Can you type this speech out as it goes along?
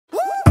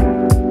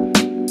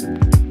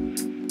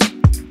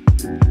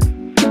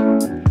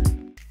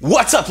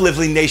What's up, Live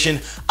Lean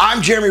Nation?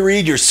 I'm Jeremy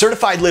Reid, your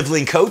certified Live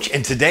Lean coach,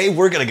 and today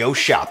we're gonna go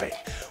shopping.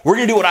 We're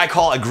gonna do what I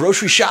call a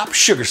grocery shop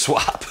sugar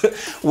swap,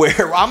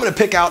 where I'm gonna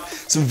pick out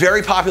some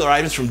very popular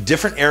items from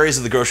different areas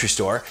of the grocery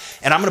store,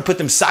 and I'm gonna put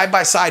them side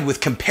by side with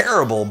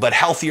comparable but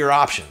healthier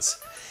options.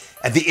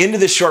 At the end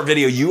of this short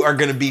video, you are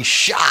gonna be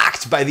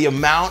shocked by the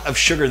amount of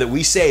sugar that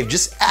we save,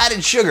 just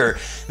added sugar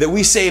that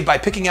we save by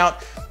picking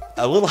out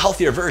a little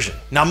healthier version.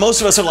 Now,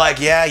 most of us are like,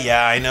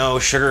 yeah, I know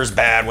sugar is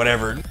bad,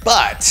 whatever,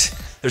 but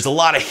there's a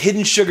lot of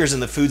hidden sugars in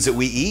the foods that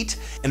we eat,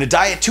 and a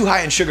diet too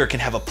high in sugar can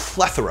have a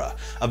plethora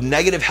of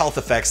negative health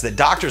effects that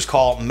doctors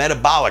call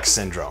metabolic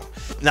syndrome.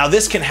 Now,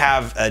 this can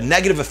have a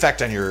negative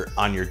effect on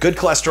your good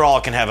cholesterol.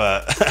 It can have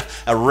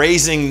a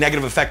raising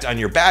negative effect on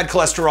your bad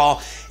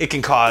cholesterol. It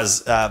can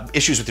cause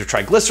issues with your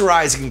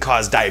triglycerides. It can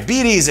cause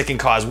diabetes. It can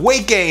cause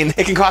weight gain.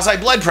 It can cause high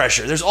blood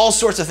pressure. There's all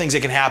sorts of things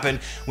that can happen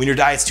when your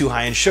diet's too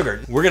high in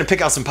sugar. We're gonna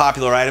pick out some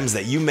popular items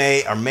that you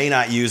may or may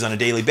not use on a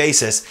daily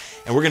basis,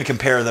 and we're gonna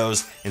compare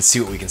those and see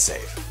what we can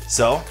save.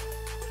 So,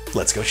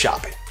 let's go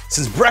shopping.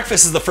 Since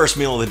breakfast is the first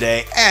meal of the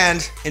day,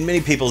 and in many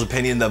people's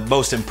opinion, the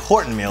most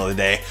important meal of the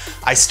day,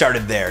 I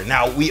started there.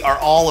 Now, we are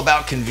all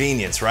about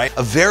convenience, right?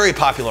 A very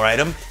popular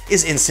item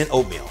is instant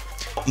oatmeal.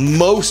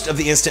 Most of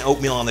the instant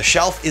oatmeal on the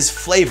shelf is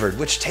flavored,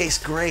 which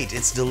tastes great,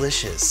 it's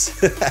delicious.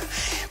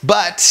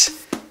 But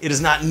it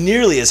is not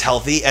nearly as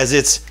healthy as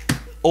its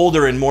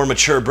older and more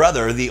mature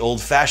brother, the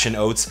old-fashioned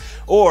oats,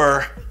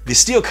 or the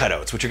steel-cut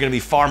oats, which are gonna be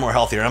far more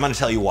healthier, and I'm gonna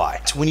tell you why.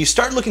 When you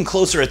start looking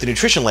closer at the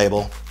nutrition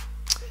label,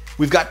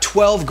 we've got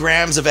 12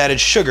 grams of added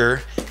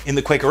sugar in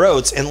the Quaker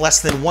Oats and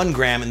less than 1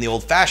 gram in the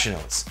old-fashioned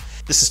oats.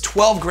 This is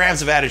 12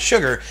 grams of added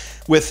sugar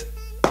with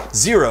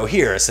 0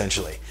 here,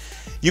 essentially.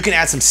 You can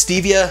add some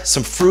stevia,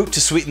 some fruit to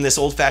sweeten this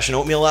old-fashioned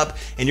oatmeal up,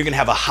 and you're gonna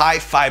have a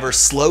high-fiber,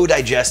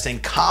 slow-digesting,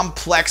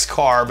 complex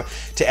carb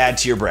to add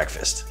to your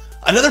breakfast.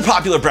 Another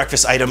popular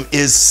breakfast item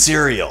is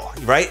cereal,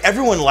 right?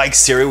 Everyone likes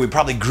cereal. We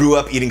probably grew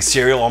up eating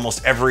cereal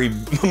almost every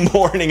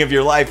morning of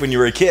your life when you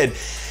were a kid.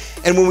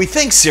 And when we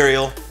think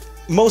cereal,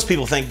 most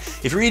people think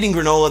if you're eating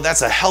granola,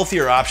 that's a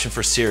healthier option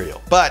for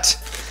cereal. But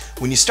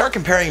when you start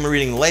comparing and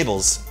reading the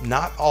labels,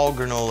 not all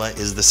granola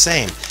is the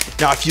same.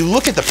 Now, if you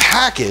look at the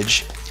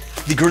package,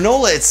 the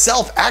granola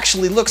itself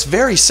actually looks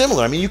very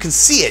similar. I mean, you can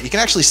see it. You can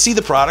actually see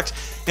the product,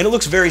 and it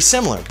looks very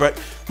similar.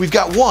 But we've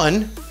got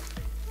one,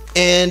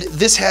 and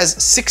this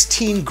has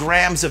 16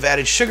 grams of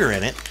added sugar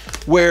in it,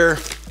 where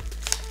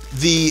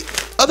the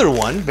other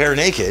one, Bare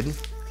Naked,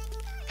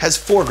 has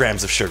 4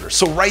 grams of sugar.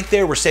 So right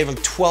there, we're saving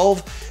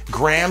 12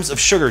 grams of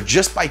sugar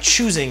just by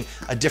choosing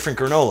a different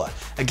granola.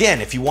 Again,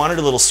 if you want it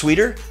a little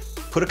sweeter,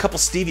 put a couple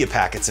stevia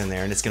packets in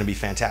there and it's gonna be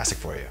fantastic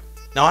for you.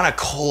 Now, on a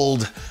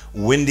cold,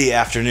 windy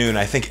afternoon,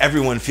 I think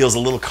everyone feels a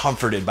little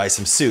comforted by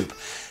some soup.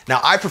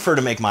 Now, I prefer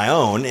to make my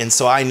own, and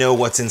so I know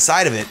what's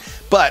inside of it,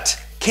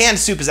 but canned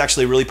soup is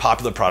actually a really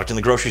popular product in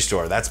the grocery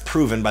store. That's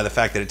proven by the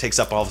fact that it takes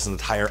up almost an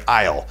entire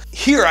aisle.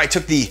 Here, I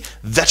took the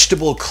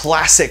Vegetable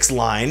Classics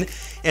line,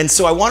 and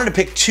so I wanted to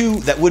pick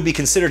 2 that would be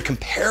considered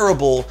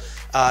comparable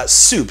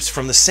soups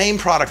from the same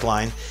product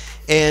line,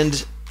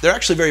 and they're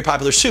actually very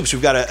popular soups.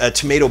 We've got a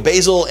tomato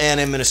basil and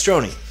a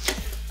minestrone.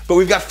 But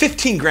we've got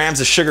 15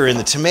 grams of sugar in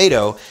the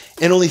tomato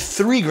and only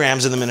 3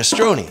 grams in the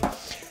minestrone.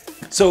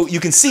 So you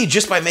can see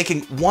just by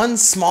making one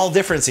small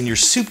difference in your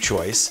soup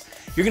choice,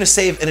 you're gonna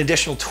save an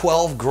additional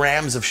 12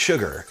 grams of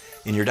sugar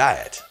in your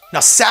diet.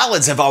 Now,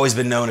 salads have always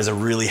been known as a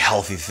really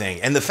healthy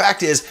thing. And the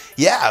fact is,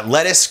 yeah,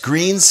 lettuce,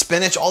 greens,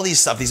 spinach, all these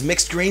stuff, these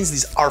mixed greens,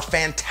 these are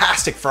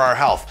fantastic for our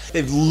health.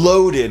 They've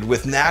loaded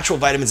with natural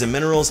vitamins and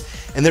minerals,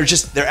 and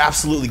they're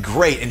absolutely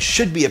great and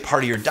should be a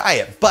part of your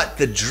diet. But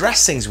the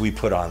dressings we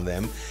put on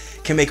them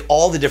can make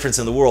all the difference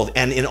in the world.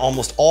 And in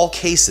almost all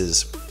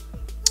cases,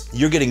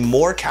 you're getting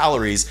more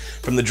calories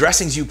from the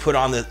dressings you put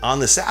on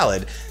the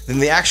salad than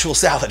the actual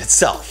salad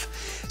itself.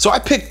 So I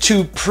picked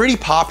 2 pretty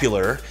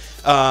popular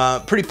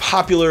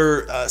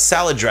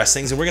salad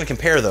dressings, and we're gonna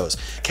compare those.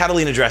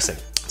 Catalina dressing,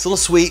 it's a little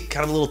sweet,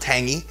 kind of a little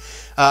tangy.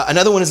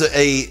 Another one is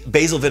a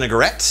basil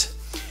vinaigrette,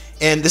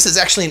 and this is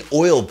actually an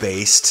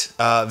oil-based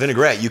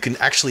vinaigrette. You can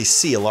actually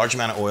see a large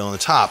amount of oil on the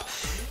top.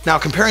 Now,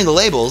 comparing the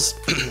labels,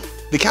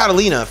 the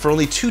Catalina, for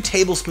only 2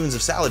 tablespoons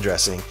of salad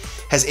dressing,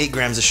 has 8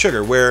 grams of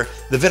sugar, where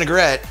the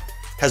vinaigrette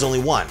has only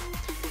 1.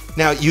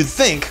 Now, you'd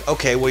think,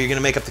 okay, well, you're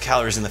gonna make up the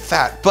calories in the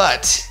fat,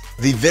 but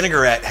the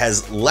vinaigrette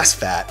has less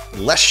fat,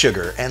 less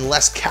sugar, and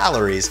less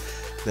calories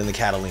than the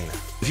Catalina.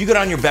 If you go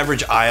down your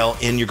beverage aisle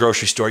in your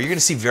grocery store, you're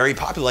gonna see very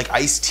popular, like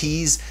iced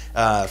teas,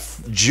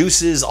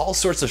 juices, all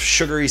sorts of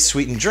sugary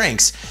sweetened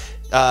drinks.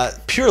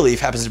 Pure Leaf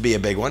happens to be a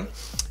big one.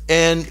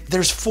 And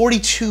there's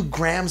 42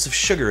 grams of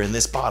sugar in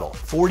this bottle,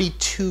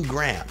 42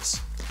 grams.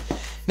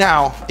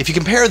 Now, if you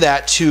compare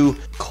that to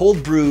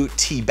cold brew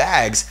tea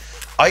bags,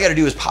 all you gotta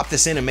do is pop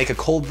this in and make a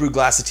cold brew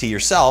glass of tea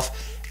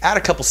yourself, add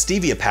a couple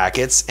stevia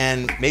packets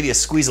and maybe a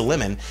squeeze of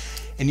lemon,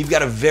 and you've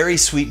got a very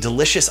sweet,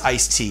 delicious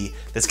iced tea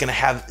that's gonna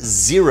have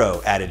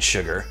 0 added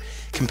sugar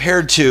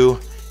compared to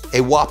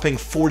a whopping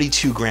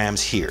 42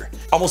 grams here.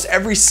 Almost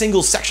every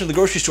single section of the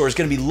grocery store is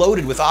gonna be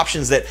loaded with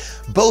options that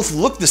both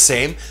look the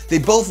same, they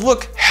both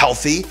look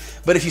healthy,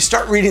 but if you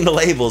start reading the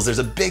labels, there's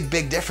a big,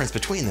 big difference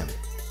between them.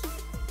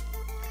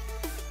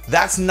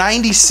 That's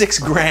 96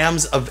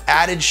 grams of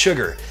added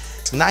sugar.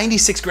 It's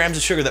 96 grams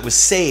of sugar that was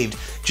saved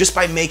just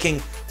by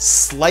making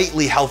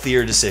slightly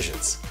healthier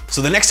decisions.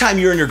 So the next time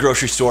you're in your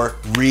grocery store,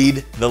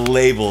 read the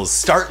labels.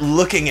 Start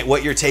looking at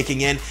what you're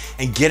taking in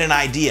and get an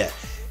idea.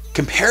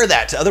 Compare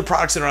that to other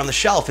products that are on the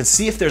shelf and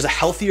see if there's a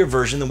healthier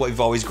version than what you've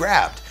always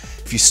grabbed.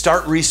 If you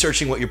start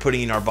researching what you're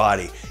putting in our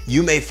body,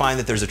 you may find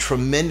that there's a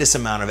tremendous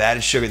amount of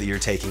added sugar that you're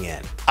taking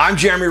in. I'm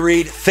Jeremy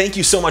Reid. Thank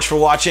you so much for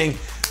watching.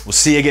 We'll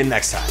see you again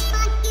next time.